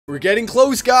We're getting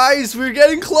close, guys. We're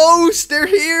getting close. They're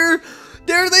here.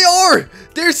 There they are.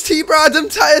 There's T-Brad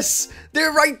and TESS.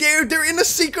 They're right there. They're in a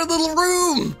secret little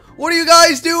room. What are you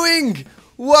guys doing?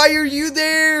 Why are you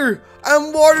there?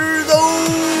 And what are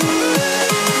those?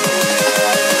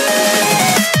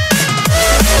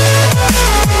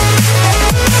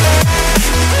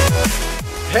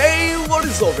 Hey, what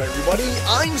is up everybody?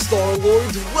 I'm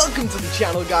TheLegendaryStarlord, welcome to the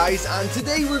channel guys, and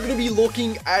today we're going to be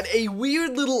looking at a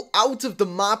weird little out of the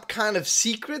map kind of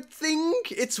secret thing.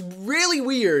 It's really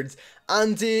weird,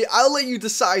 and I'll let you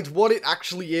decide what it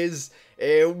actually is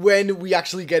when we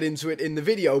actually get into it in the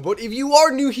video. But if you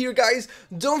are new here guys,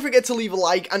 don't forget to leave a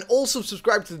like and also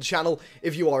subscribe to the channel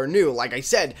if you are new, like I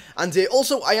said. And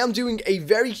also I am doing a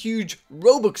very huge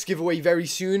Robux giveaway very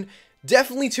soon.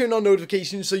 Definitely turn on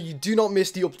notifications so you do not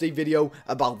miss the update video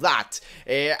about that.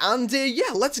 Yeah,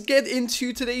 let's get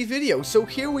into today's video. So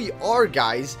here we are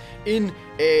guys,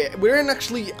 we're in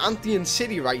actually Anthean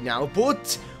City right now,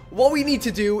 but what we need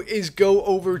to do is go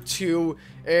over to,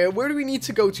 where do we need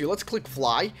to go to? Let's click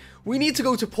fly. We need to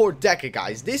go to Port Deca,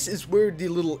 guys. This is where the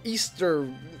little Easter,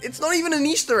 it's not even an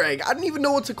Easter egg. I don't even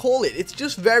know what to call it. It's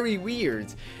just very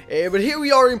weird. But here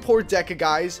we are in Port Deca,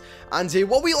 guys. And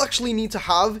what we'll actually need to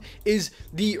have is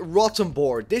the Rotten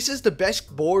board. This is the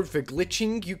best board for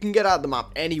glitching. You can get out of the map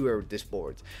anywhere with this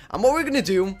board. And what we're going to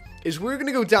do is we're going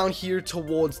to go down here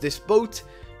towards this boat.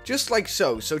 Just like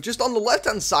so. So just on the left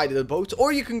hand side of the boat,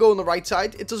 or you can go on the right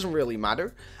side. It doesn't really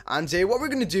matter. And what we're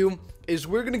going to do is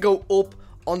we're going to go up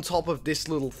on top of this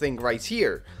little thing right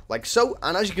here, like so.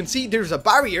 And as you can see, there's a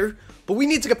barrier, but we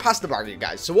need to get past the barrier,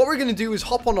 guys. So what we're going to do is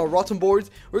hop on our rotten board.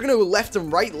 We're going to go left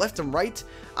and right,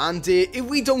 and if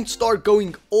we don't start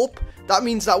going up, that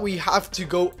means that we have to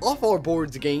go off our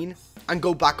boards again and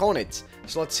go back on it.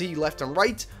 So let's see, left and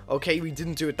right. Okay, we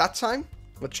didn't do it that time.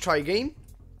 Let's try again.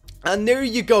 And there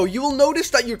you go. You will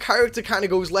notice that your character kind of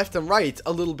goes left and right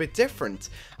a little bit different.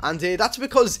 And that's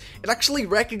because it actually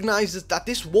recognizes that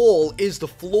this wall is the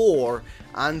floor.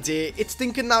 And it's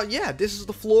thinking that, yeah, this is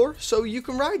the floor, so you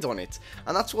can ride on it.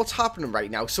 And that's what's happening right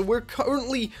now. So we're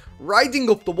currently riding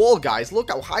up the wall, guys.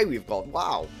 Look how high we've got.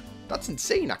 Wow. That's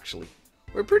insane, actually.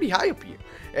 We're pretty high up here.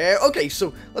 Okay,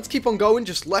 so let's keep on going,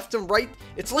 just left and right.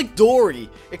 It's like Dory.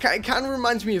 It kind of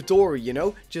reminds me of Dory, you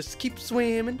know? Just keep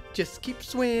swimming, just keep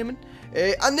swimming.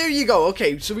 And there you go.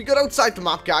 Okay, so we got outside the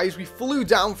map, guys. We flew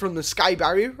down from the sky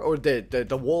barrier, or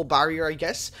the wall barrier, I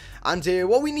guess. And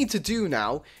what we need to do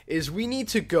now is we need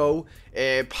to go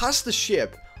past the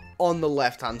ship on the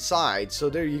left hand side. So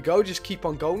there you go, just keep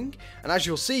on going, and as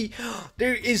you'll see,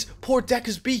 there is Port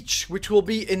Deca's beach, which will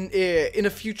be in a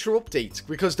future update,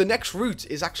 because the next route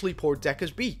is actually Port Deca's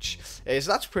beach. So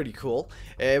that's pretty cool.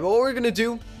 But what we're gonna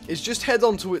do is just head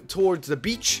on to it towards the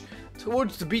beach,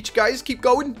 guys. Keep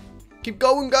going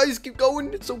guys, keep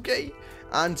going, it's okay.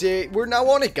 And we're now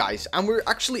on it, guys, and we're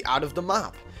actually out of the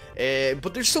map.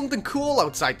 But there's something cool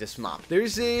outside this map.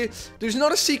 There's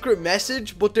not a secret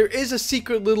message, but there is a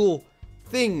secret little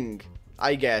thing,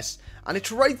 I guess. And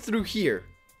it's right through here.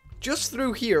 Just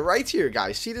through here, right here,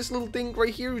 guys. See this little thing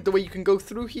right here? The way you can go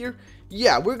through here?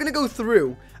 Yeah, we're gonna go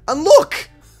through. And look!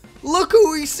 Look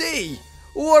who we see!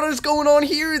 What is going on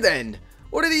here, then?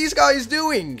 What are these guys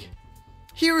doing?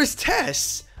 Here is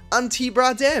TESS and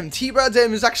T-Brad M. T-Brad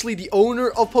M is actually the owner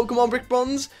of Pokemon Brick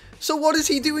Bronze. So what is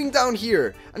he doing down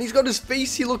here? And he's got his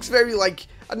face, he looks very like,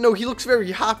 I don't know, he looks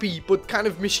very happy, but kind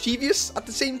of mischievous at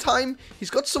the same time.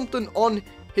 He's got something on,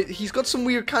 he's got some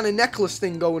weird kind of necklace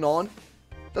thing going on.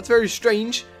 That's very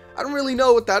strange. I don't really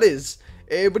know what that is.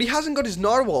 But he hasn't got his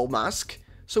narwhal mask.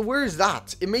 So where is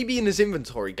that? It may be in his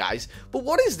inventory, guys. But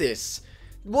what is this?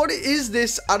 What is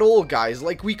this at all, guys?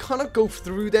 Like, we cannot go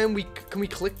through them. Can we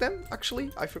click them?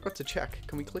 Actually, I forgot to check.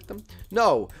 Can we click them?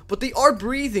 No, but they are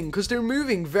breathing because they're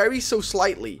moving very so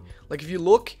slightly. Like, if you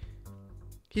look,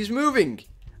 he's moving,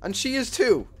 and she is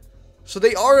too. So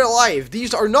they are alive.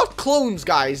 These are not clones,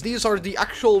 guys. These are the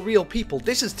actual real people.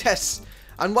 This is TESS.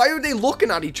 And why are they looking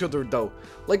at each other, though?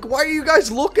 Like, why are you guys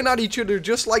looking at each other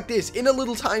just like this in a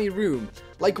little tiny room?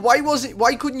 Like,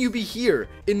 why couldn't you be here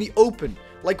in the open?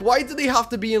 Like, why do they have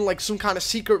to be in, like, some kind of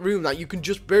secret room that you can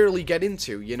just barely get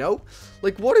into, you know?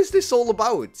 Like, what is this all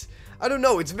about? I don't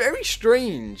know. It's very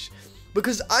strange.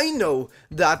 Because I know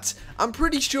that, I'm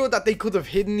pretty sure that they could have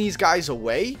hidden these guys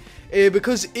away.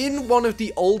 Because in one of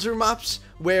the older maps,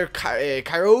 where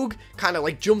Kyrogue kind of,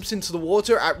 like, jumps into the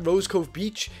water at Rose Cove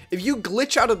Beach, if you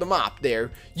glitch out of the map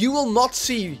there, you will not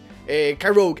see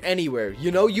Kyrogue anywhere, you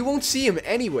know? You won't see him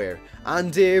anywhere.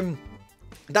 And,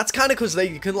 that's kind of because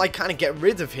they can, like, kind of get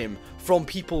rid of him from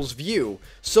people's view.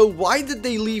 So why did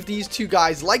they leave these two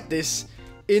guys like this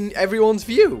in everyone's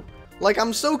view? Like,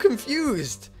 I'm so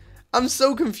confused. I'm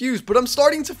so confused, but I'm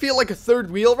starting to feel like a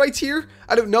third wheel right here.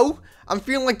 I don't know. I'm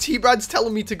feeling like T-Brad's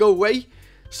telling me to go away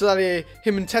so that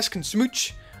him and Tess can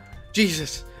smooch.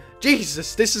 Jesus,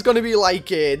 this is going to be like,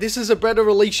 this is a better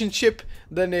relationship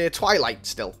than Twilight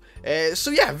still. So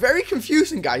yeah, very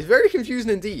confusing, guys. Very confusing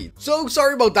indeed. So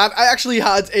sorry about that. I actually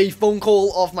had a phone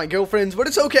call off my girlfriend, but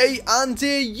it's okay. And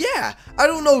yeah, I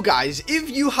don't know, guys.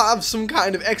 If you have some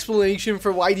kind of explanation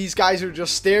for why these guys are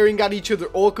just staring at each other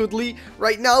awkwardly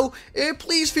right now,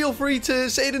 please feel free to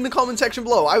say it in the comment section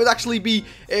below. I would actually be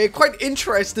quite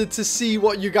interested to see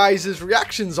what you guys'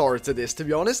 reactions are to this, to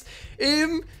be honest.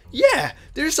 Yeah,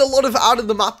 there's a lot of out of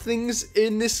the map things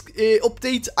in this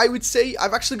update, I would say.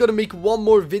 I've actually got to make one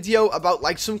more video about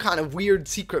like some kind of weird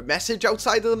secret message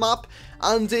outside of the map,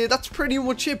 and that's pretty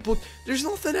much it. But there's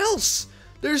nothing else.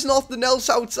 There's nothing else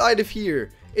outside of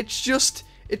here. It's just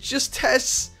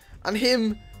Tess and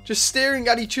him just staring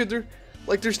at each other.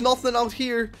 Like there's nothing out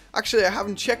here. Actually, I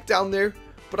haven't checked down there,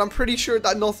 but I'm pretty sure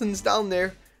that nothing's down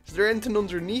there. Is there anything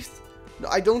underneath?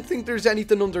 I don't think there's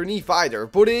anything underneath either.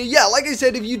 But yeah, like I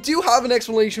said, if you do have an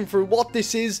explanation for what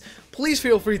this is, please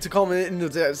feel free to comment in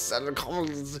the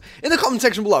comment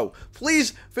section below.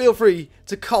 Please feel free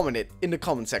to comment it in the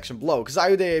comment section below, because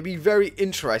I would be very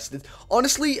interested.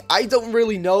 Honestly, I don't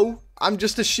really know. I'm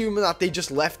just assuming that they just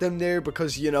left them there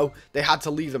because, you know, they had to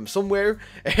leave them somewhere.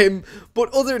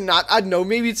 But other than that, I don't know.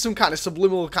 Maybe it's some kind of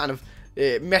subliminal kind of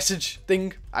message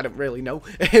thing. I don't really know.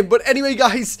 But anyway,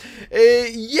 guys,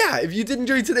 yeah, if you did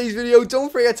enjoy today's video,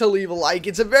 don't forget to leave a like.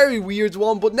 It's a very weird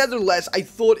one, but nevertheless, I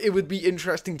thought it would be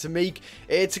interesting to make,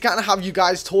 to kind of have you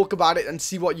guys talk about it and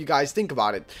see what you guys think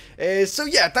about it. So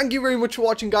yeah, thank you very much for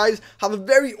watching, guys. Have a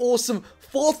very awesome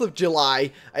 4th of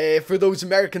July for those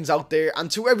Americans out there,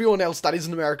 and to everyone else that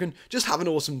isn't American, just have an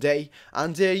awesome day.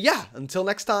 And yeah, until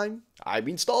next time, I've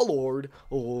been StarLord.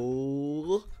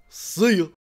 Oh, see ya.